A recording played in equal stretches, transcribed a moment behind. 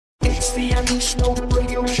It's the Andy Snowden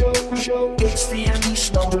Radio Show. It's the Andy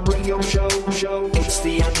Snowden Radio Show. It's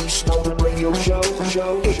the Andy Snowden Radio Show.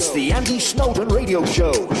 It's the Andy Snowden Radio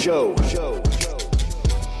Show.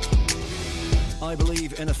 I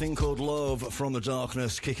believe in a thing called love from the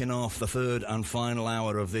darkness, kicking off the third and final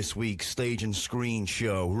hour of this week's Stage and Screen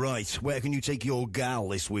show. Right, where can you take your gal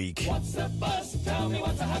this week? What's the buzz? Tell me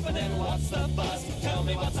what's happening. What's the buzz? Tell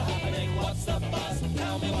me what's happening. What's the buzz?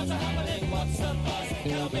 Tell me what's happening. What's the buzz?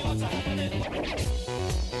 Tell me what's happening.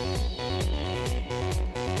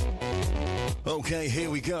 Okay, here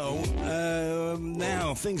we go.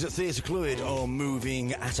 Now, things at Theatre Clwyd are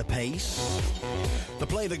moving at a pace. The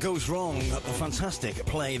play that goes wrong, the fantastic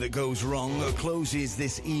play that goes wrong, closes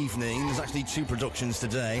this evening. There's actually 2 productions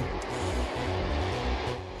today.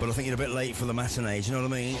 But I think you're a bit late for the matinee, do you know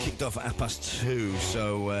what I mean? Kicked off at 2:30,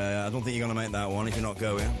 so I don't think you're going to make that one if you're not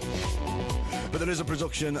going. But there is a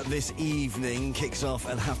production this evening, kicks off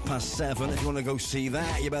at 7:30. If you want to go see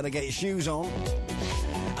that, you better get your shoes on.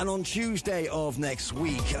 And on Tuesday of next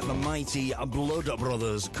week, the mighty Blood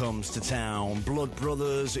Brothers comes to town. Blood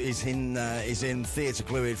Brothers is in Theatre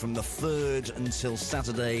Clwyd from the 3rd until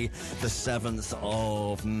Saturday, the 7th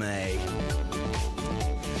of May.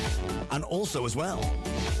 And also as well,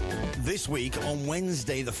 this week on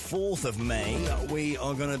Wednesday, the 4th of May, we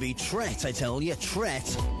are going to be Tret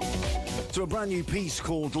to a brand new piece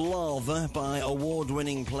called Lava by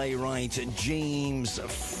award-winning playwright James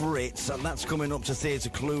Fritz, and that's coming up to Theatre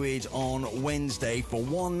Clwyd on Wednesday for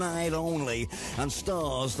one night only, and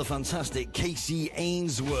stars the fantastic Kacey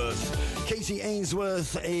Ainsworth. Kacey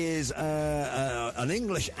Ainsworth is an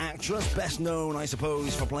English actress, best known, I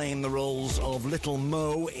suppose, for playing the roles of Little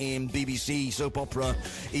Mo in BBC soap opera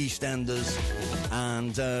EastEnders,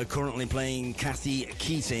 and currently playing Kathy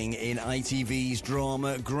Keating in ITV's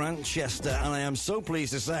drama Grantchester. And I am so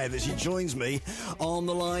pleased to say that she joins me on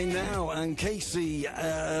the line now. And Kacey,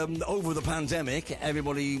 over the pandemic,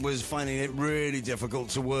 everybody was finding it really difficult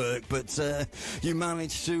to work, but you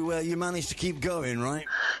managed to keep going, right?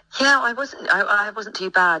 Yeah, I wasn't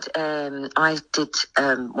too bad. I did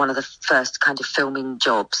one of the first kind of filming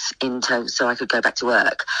jobs so I could go back to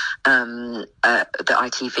work. The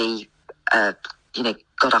ITV,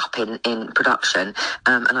 got up in production,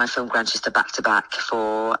 and I filmed Grantchester back to back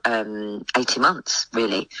for 18 months,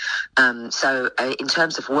 really. So in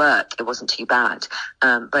terms of work, it wasn't too bad,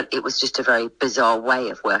 but it was just a very bizarre way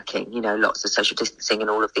of working, lots of social distancing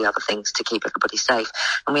and all of the other things to keep everybody safe.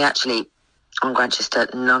 And we actually, on Grantchester,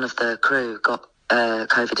 none of the crew got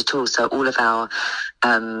COVID at all, so all of our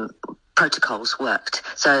protocols worked.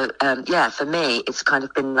 So, for me, it's kind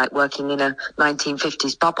of been like working in a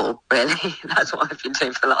 1950s bubble, really. That's what I've been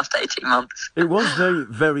doing for the last 18 months. It was very,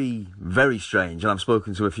 very, very strange. And I've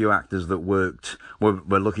spoken to a few actors that were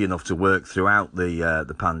lucky enough to work throughout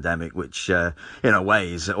the pandemic, which, in a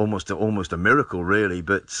way, is almost a miracle, really.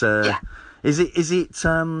 But yeah. Is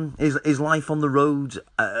life on the road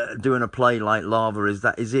doing a play like Lava? Is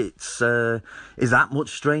that much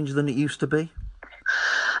stranger than it used to be?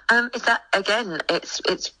 Is that, again,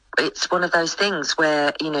 it's one of those things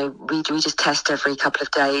where, we just test every couple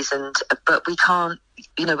of days, but we can't,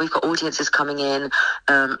 we've got audiences coming in,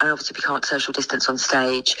 and obviously we can't social distance on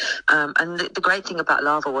stage. And the great thing about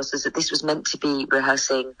Lava was that this was meant to be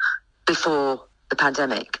rehearsing before the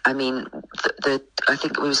pandemic. I mean, I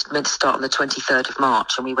think we was meant to start on the 23rd of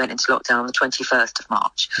March, and we went into lockdown on the 21st of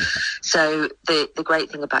March. So the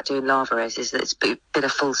great thing about doing Lava is that it's been a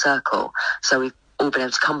full circle. So we've all been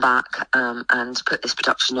able to come back and put this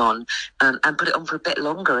production on, and put it on for a bit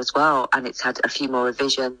longer as well. And it's had a few more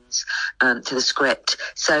revisions to the script.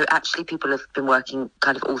 So actually people have been working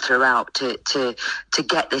kind of all throughout to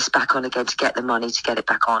get this back on again, to get the money to get it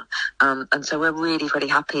back on. And so we're really, really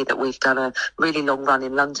happy that we've done a really long run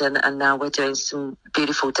in London, and now we're doing some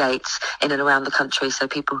beautiful dates in and around the country so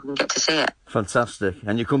people can get to see it. Fantastic.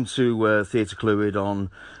 And you come to Theatre Clwyd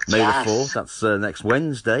on May the 4th. That's next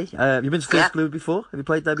Wednesday. Have you been to Theatre Clwyd before? Have you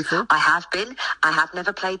played there before? I have been. I have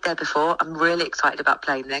never played there before. I'm really excited about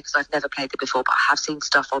playing there because I've never played there before, but I have seen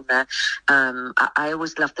stuff on there. I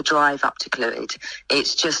always love the drive up to Clwyd.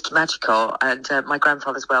 It's just magical. And my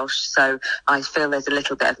grandfather's Welsh, so I feel there's a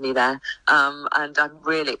little bit of me there. And I'm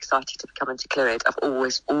really excited to be coming to Clwyd. I've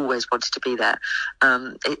always wanted to be there.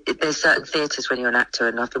 There's certain theatres when you're an actor,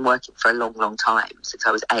 and I've been working for a long time, since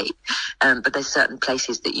I was 8. But there's certain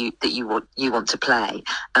places that you want to play,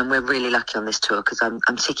 and we're really lucky on this tour because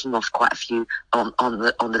I'm ticking off quite a few on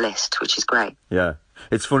the list, which is great. Yeah.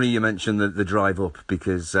 It's funny you mentioned the drive up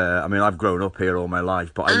because, I mean, I've grown up here all my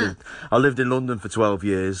life, but I lived in London for 12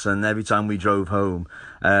 years, and every time we drove home,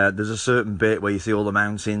 there's a certain bit where you see all the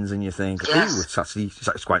mountains and you think, yes. ooh,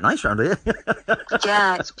 it's quite nice around here.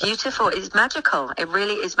 Yeah, it's beautiful. It's magical. It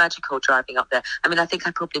really is magical driving up there. I mean, I think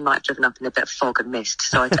I probably might have driven up in a bit of fog and mist,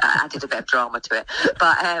 so I added a bit of drama to it.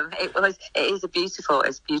 But it is a beautiful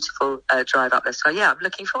drive up there. So yeah, I'm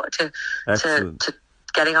looking forward to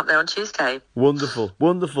getting up there on Tuesday. Wonderful.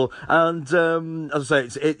 And as I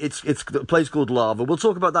say, it's a place called Lava. We'll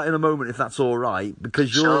talk about that in a moment if that's all right,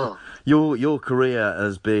 because your career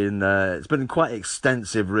has been it's been quite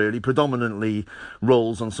extensive, really. Predominantly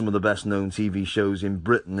roles on some of the best known TV shows in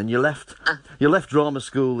Britain, and you left drama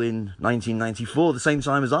school in 1994, the same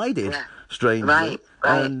time as I did. Yeah. Strangely, right.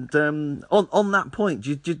 And on that point, do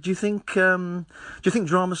you think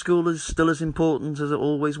drama school is still as important as it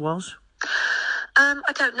always was?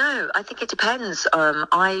 I don't know. I think it depends.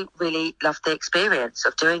 I really love the experience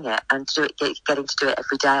of doing it and getting to do it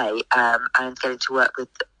every day, and getting to work with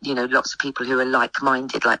lots of people who are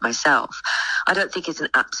like-minded like myself. I don't think it's an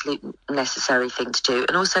absolute necessary thing to do,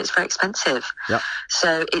 and also it's very expensive. Yep.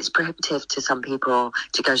 So it's prohibitive to some people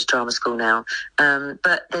to go to drama school now.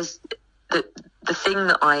 But there's the thing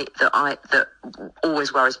that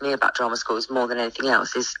always worries me about drama schools more than anything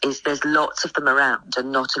else is there's lots of them around,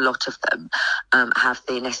 and not a lot of them have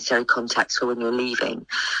the necessary contacts for when you're leaving.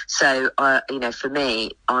 So for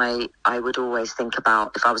me, I would always think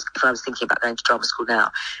about, if I was thinking about going to drama school now,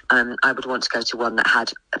 I would want to go to one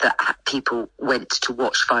that people went to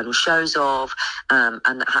watch final shows of, and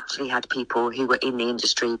that actually had people who were in the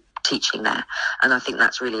industry teaching there. And I think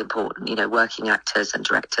that's really important, working actors and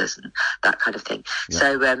directors and that kind of thing. Yeah.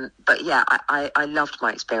 So, but yeah, I loved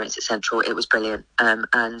my experience at Central. It was brilliant. And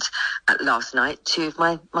last night, two of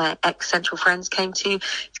my ex-Central friends came to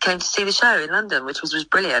see the show in London, which was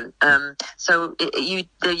brilliant. So you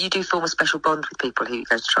do form a special bond with people who you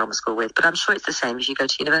go to drama school with, but I'm sure it's the same as you go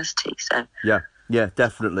to university. So yeah,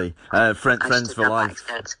 definitely. Friends for life.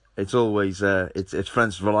 It's always it's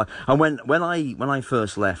friends for life. And when I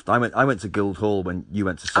first left, I went to Guildhall when you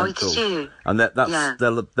went to Central. Oh, did you? And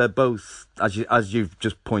they're both, as you've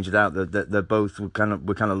just pointed out, they're both were kind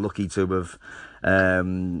of lucky to have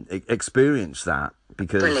experienced that,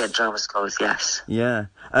 because brilliant drama schools, yes. Yeah.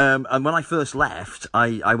 And when I first left,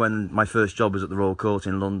 I went, my first job was at the Royal Court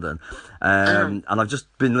in London, and I've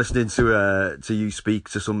just been listening to you speak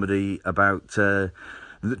to somebody about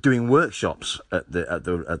doing workshops at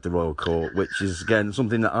the Royal Court, which is again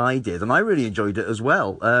something that I did, and I really enjoyed it as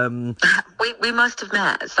well. We must have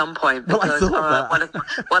met at some point, because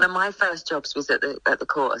one of my first jobs was at the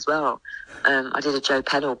court as well. I did a Joe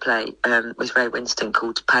Pennell play with Ray Winston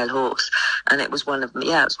called Pale Horse, and it was one of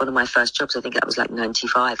my first jobs. I think that was like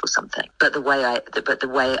 95 or something. But the way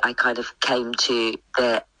I kind of came to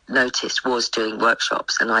their noticed was doing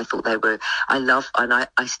workshops, and I thought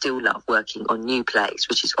I still love working on new plays,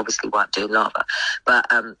 which is obviously why I'm doing Lava. But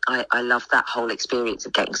I love that whole experience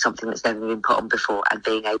of getting something that's never been put on before and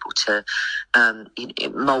being able to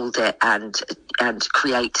mould it and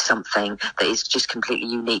create something that is just completely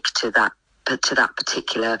unique to that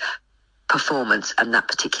particular performance and that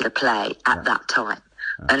particular play at that time.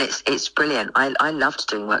 And it's brilliant. I loved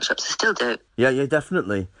doing workshops. I still do. Yeah,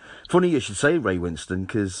 definitely. Funny you should say Ray Winston,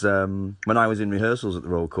 because when I was in rehearsals at the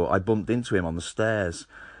Royal Court, I bumped into him on the stairs,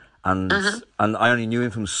 and I only knew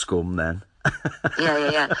him from Scum then.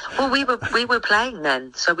 Yeah. Well, we were playing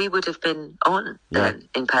then, so we would have been on then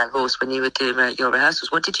in Pale Horse when you were doing your rehearsals.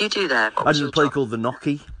 What did you do there? I did a play called The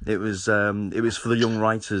Knocky. It was for the Young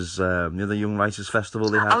Writers, the Young Writers Festival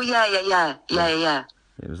they had. Oh yeah.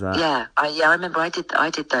 It was that. Yeah, I remember I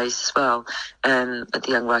did those as well at the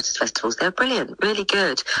Young Writers Festivals. They're brilliant, really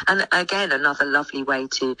good. And again, another lovely way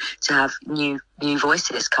to have new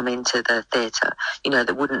voices come into the theatre,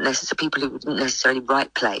 that wouldn't necessarily, people who wouldn't necessarily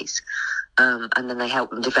write plays. And then they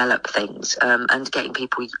help them develop things, and getting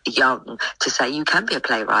people young to say, you can be a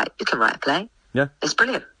playwright, you can write a play. Yeah, it's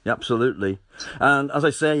brilliant. Yeah, absolutely. And as I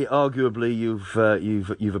say, arguably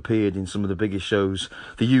you've appeared in some of the biggest shows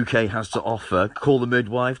the UK has to offer. Call the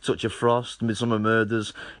Midwife, Touch of Frost, Midsummer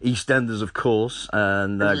Murders, EastEnders, of course,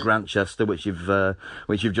 and Grantchester, which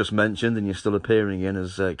you've just mentioned, and you're still appearing in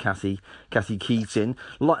as Kathy Keating.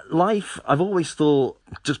 Life, I've always thought,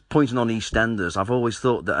 just pointing on EastEnders, I've always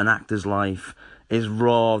thought that an actor's life is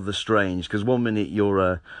rather strange, because one minute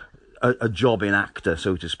you're a jobbing actor,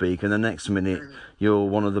 so to speak, and the next minute you're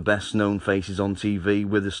one of the best known faces on TV,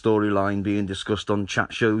 with a storyline being discussed on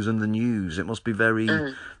chat shows and the news. It must be very,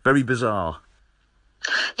 very bizarre.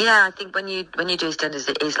 Yeah, I think when you do EastEnders,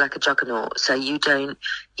 it is like a juggernaut. So you don't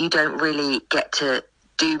really get to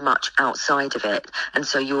do much outside of it, and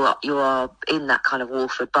so you are in that kind of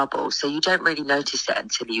Walford bubble, so you don't really notice it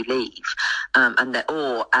until you leave, or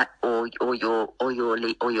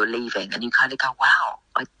you're leaving, and you kind of go, wow,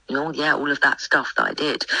 all of that stuff that I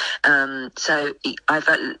did. So I've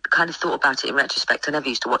kind of thought about it in retrospect. I never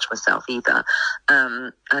used to watch myself either,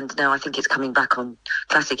 and now I think it's coming back on.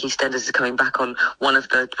 Classic EastEnders is coming back on one of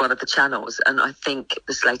the channels, and I think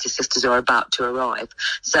the Slater sisters are about to arrive.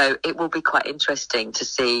 So it will be quite interesting to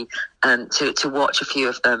see, to watch a few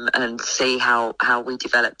of them and see how we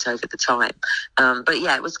developed over the time. But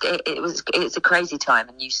yeah, it's a crazy time,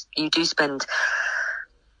 and you do spend.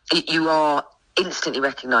 You are instantly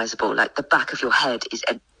recognisable, like the back of your head is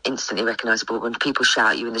instantly recognisable when people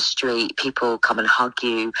shout you in the street, people come and hug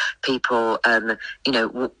you, people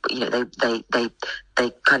they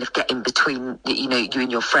kind of get in between you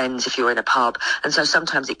and your friends if you're in a pub, and so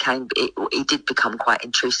sometimes it did become quite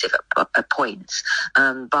intrusive at points,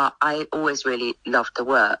 but I always really loved the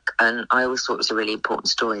work, and I always thought it was a really important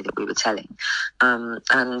story that we were telling, and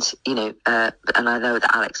I know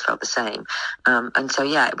that Alex felt the same, and so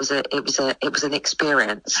yeah, it was an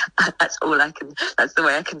experience. That's the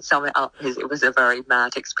way I can sum it up. It was a very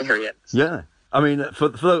mad experience. Yeah. I mean,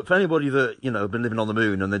 for anybody that been living on the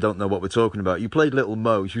moon and they don't know what we're talking about, you played Little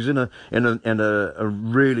Mo. She was in a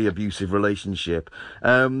really abusive relationship,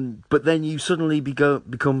 but then you suddenly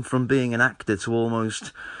become from being an actor to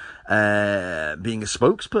almost being a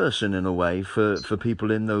spokesperson in a way for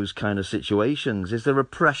people in those kind of situations. Is there a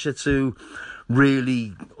pressure to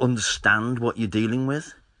really understand what you're dealing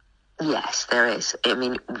with? Yes, there is. I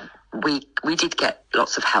mean, we did get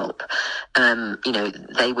lots of help.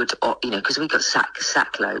 They would, because we got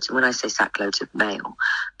sack loads. And when I say sack loads of mail,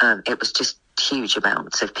 it was just huge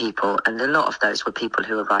amounts of people, and a lot of those were people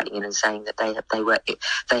who were writing in and saying that they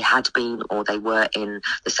had been or they were in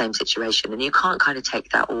the same situation, and you can't kind of take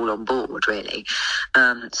that all on board, really.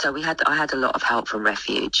 So I had a lot of help from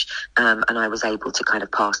Refuge, and I was able to kind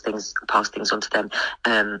of pass things on to them.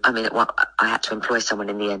 I had to employ someone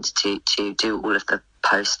in the end to do all of the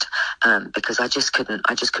post, because I just couldn't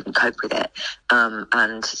cope with it,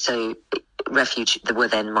 and so Refuge were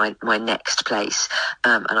then my next place,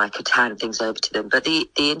 and I could hand things over to them. But the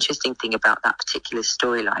interesting thing about that particular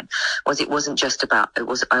storyline was I wasn't just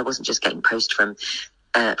getting post from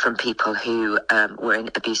people who were in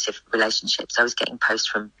abusive relationships. I was getting posts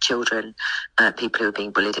from children, people who were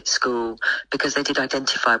being bullied at school, because they did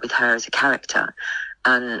identify with her as a character.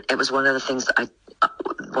 And it was one of the things I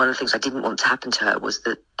didn't want to happen to her was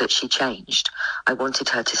that she changed. I wanted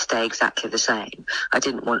her to stay exactly the same. I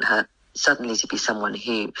didn't want her suddenly to be someone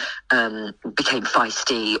who became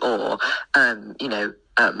feisty or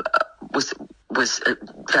was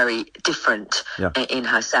very different in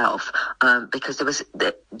herself, because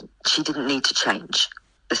she didn't need to change.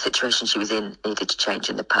 The situation she was in needed to change,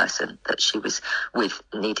 and the person that she was with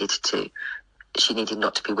she needed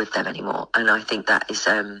not to be with them anymore. And I think that is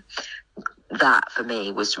that for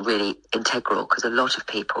me was really integral, because a lot of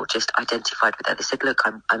people just identified with her. They said, look,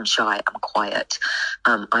 I'm shy, I'm quiet,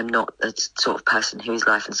 I'm not the sort of person who's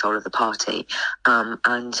life and soul of the party,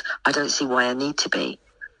 and I don't see why I need to be.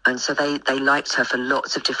 And so they liked her for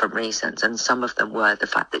lots of different reasons, and some of them were the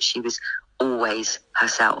fact that she was always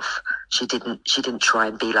herself. She didn't try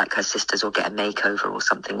and be like her sisters or get a makeover or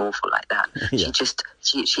something awful like that. Yeah.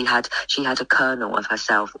 She had a kernel of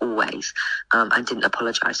herself always, and didn't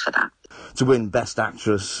apologise for that. To win Best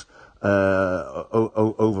Actress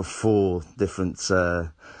over 4 different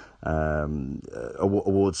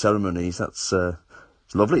award ceremonies, that's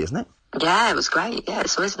lovely, isn't it? Yeah, it was great. Yeah,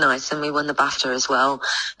 it's always nice, and we won the BAFTA as well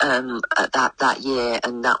that year,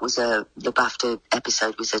 and that was the BAFTA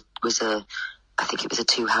episode was a I think it was a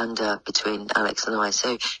 2-hander between Alex and I.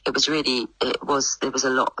 So there was a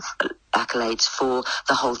lot of accolades for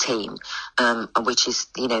the whole team, which is,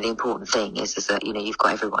 the important thing is that, you've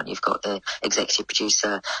got everyone. You've got the executive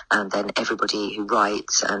producer, and then everybody who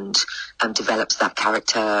writes and develops that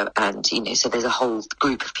character. And, so there's a whole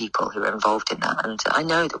group of people who are involved in that. And I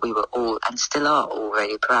know that we were all, and still are all,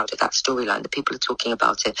 really proud of that storyline. The people are talking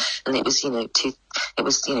about it. And it was,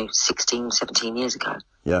 16, 17 years ago.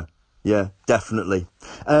 Yeah. Yeah, definitely.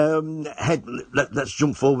 Let's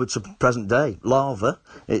jump forward to present day. Lava.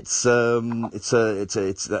 It's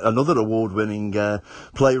another award-winning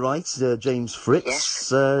playwright, James Fritz.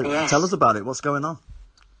 Yes. Yes. Tell us about it. What's going on?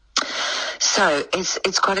 So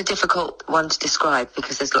it's quite a difficult one to describe,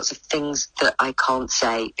 because there's lots of things that I can't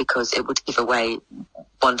say, because it would give away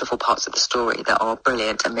wonderful parts of the story that are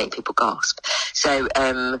brilliant and make people gasp.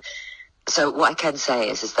 So what I can say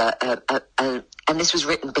is that, and this was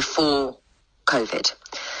written before COVID,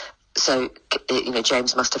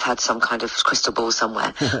 James must have had some kind of crystal ball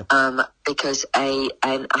somewhere, because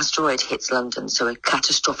an asteroid hits London, so a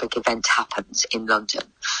catastrophic event happens in London,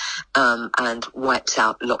 and wipes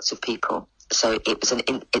out lots of people. So it's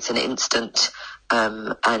an instant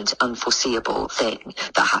and unforeseeable thing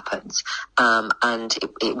that happens, and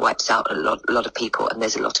it wipes out a lot of people, and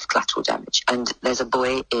there's a lot of collateral damage. And there's a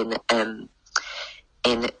boy in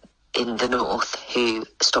the north who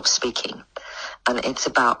stops speaking, and it's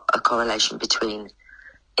about a correlation between.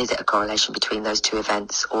 Is it a correlation between those two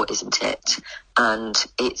events, or isn't it? And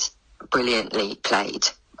it's brilliantly played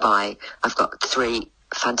by. I've got 3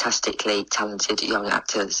 fantastically talented young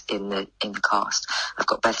actors in the cast. I've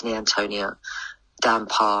got Bethany Antonia, Dan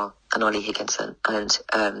Parr, and Ollie Higginson, and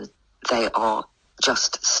they are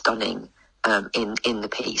just stunning in the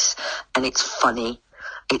piece. And it's funny.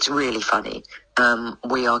 It's really funny.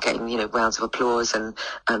 We are getting, rounds of applause and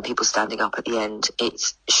people standing up at the end.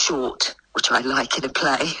 It's short, which I like in a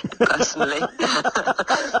play, personally.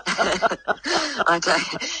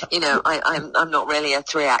 I'm not really a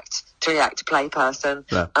three-act play person.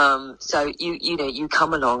 No. So you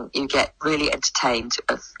come along, you get really entertained.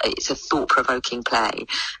 It's a thought-provoking play.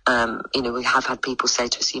 We have had people say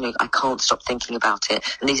to us, I can't stop thinking about it.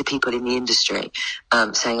 And these are people in the industry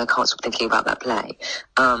saying, I can't stop thinking about that play.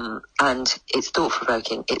 And it's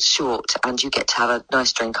thought-provoking, it's short, and you get to have a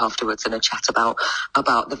nice drink afterwards and a chat about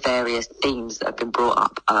the various themes that have been brought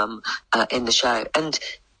up in the show. And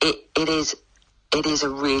it is a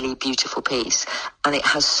really beautiful piece, and it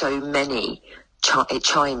has so many. It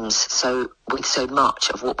chimes with so much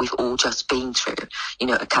of what we've all just been through.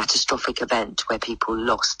 A catastrophic event where people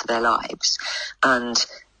lost their lives, and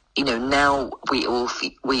now we all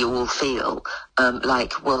feel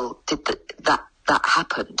like, well, that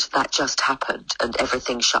happened, that just happened, and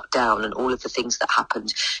everything shut down, and all of the things that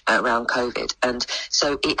happened around COVID, and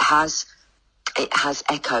so it has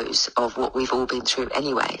echoes of what we've all been through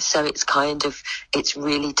anyway. So it's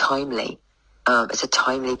really timely. It's a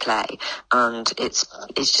timely play, and it's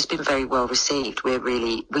just been very well received. We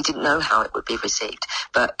didn't know how it would be received,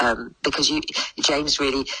 but because James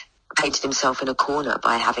really painted himself in a corner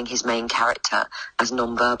by having his main character as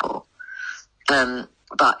non-verbal.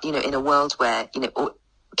 But in a world where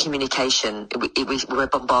communication, we're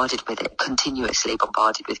bombarded with it, continuously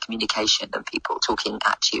bombarded with communication and people talking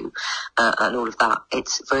at you and all of that.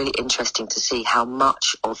 It's really interesting to see how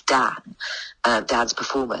much of Dan's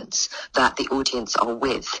performance that the audience are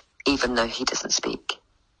with, even though he doesn't speak.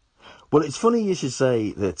 Well, it's funny you should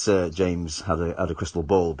say that James had a crystal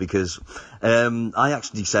ball, because I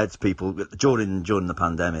actually said to people during the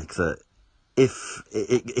pandemic that if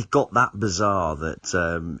it got that bizarre that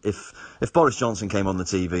if Boris Johnson came on the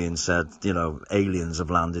TV and said, aliens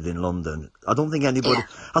have landed in London, I don't think anybody. Yeah.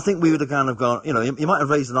 I think we would have kind of gone, you might have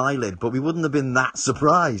raised an eyelid, but we wouldn't have been that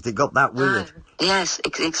surprised. It got that weird. Yes,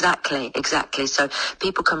 exactly. So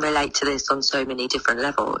people can relate to this on so many different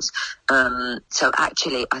levels. So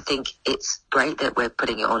actually, I think it's great that we're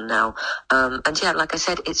putting it on now. And yeah, like I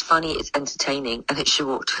said, it's funny, it's entertaining, and it's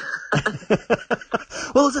short.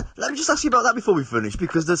 Well, let me just ask you about that before we finish,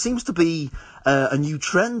 because there seems to be a new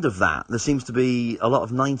trend of that. There seems to be a lot of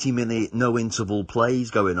 90-minute, no-interval plays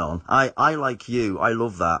going on. I like you, I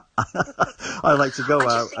love that. I like to go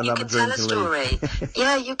out and have a drink and leave.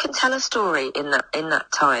 Yeah, you can tell a story in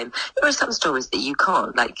that time. There are some stories that you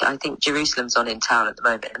can't. Like, I think Jerusalem's on in town at the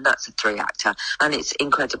moment, and that's a 3-actor, and it's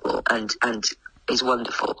incredible and is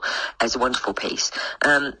wonderful as a wonderful piece.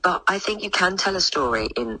 But I think you can tell a story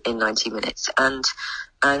in 90 minutes, and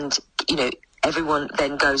everyone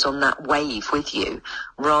then goes on that wave with you,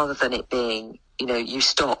 rather than it being, you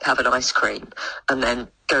stop, have an ice cream, and then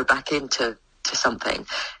go back into something.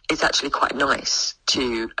 It's actually quite nice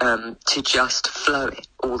to just flow it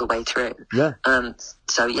all the way through. Yeah.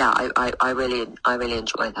 So yeah, I really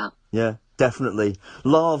enjoy that. Yeah, definitely.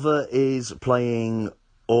 Lava is playing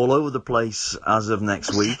all over the place as of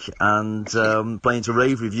next week, and playing to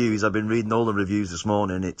rave reviews. I've been reading all the reviews this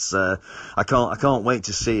morning. It's I can't wait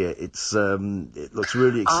to see it. It looks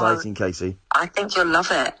really exciting, Kacey. I think you'll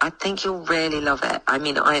love it. I think you'll really love it. I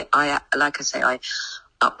mean, I like I say,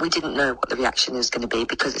 we didn't know what the reaction was going to be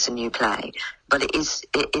because it's a new play, but it's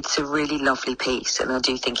a really lovely piece, and I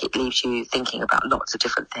do think it leaves you thinking about lots of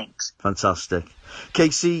different things. Fantastic.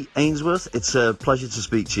 Kacey Ainsworth, it's a pleasure to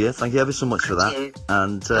speak to you. Thank you ever so much for that. You.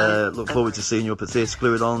 And look forward to seeing you up at Theatre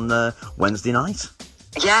Fluid on Wednesday night.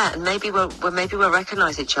 Yeah, and maybe we'll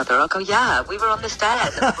recognise each other. I'll go, yeah, we were on the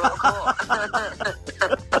stairs at the Royal Court.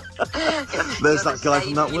 There's that guy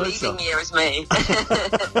from that leading workshop. year as me.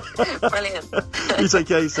 Brilliant. You take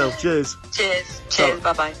care of yourself. Cheers. Cheers.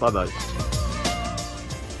 Bye-bye. Bye-bye.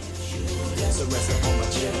 the rest up on my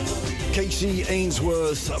chest. Kacey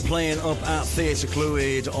Ainsworth playing up at Theatre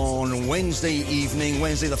Clwyd on Wednesday evening,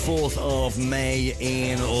 Wednesday the 4th of May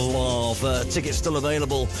in Lava. Tickets still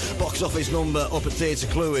available. Box office number up at Theatre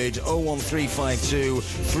Clwyd 01352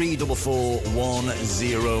 344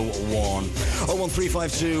 101.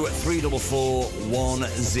 01352 344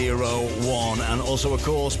 101. And also, of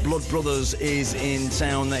course, Blood Brothers is in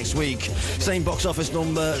town next week. Same box office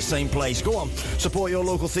number, same place. Go on, support your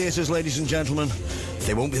local theatres, ladies and gentlemen.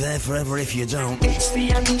 They won't be there forever if you don't. It's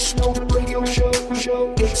the Andy Snowden Radio Show.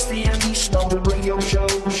 It's the Andy Snowden Radio Show.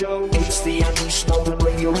 It's the Andy Snowden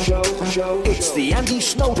Radio Show. It's the Andy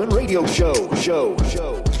Snowden Radio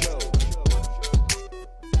Show.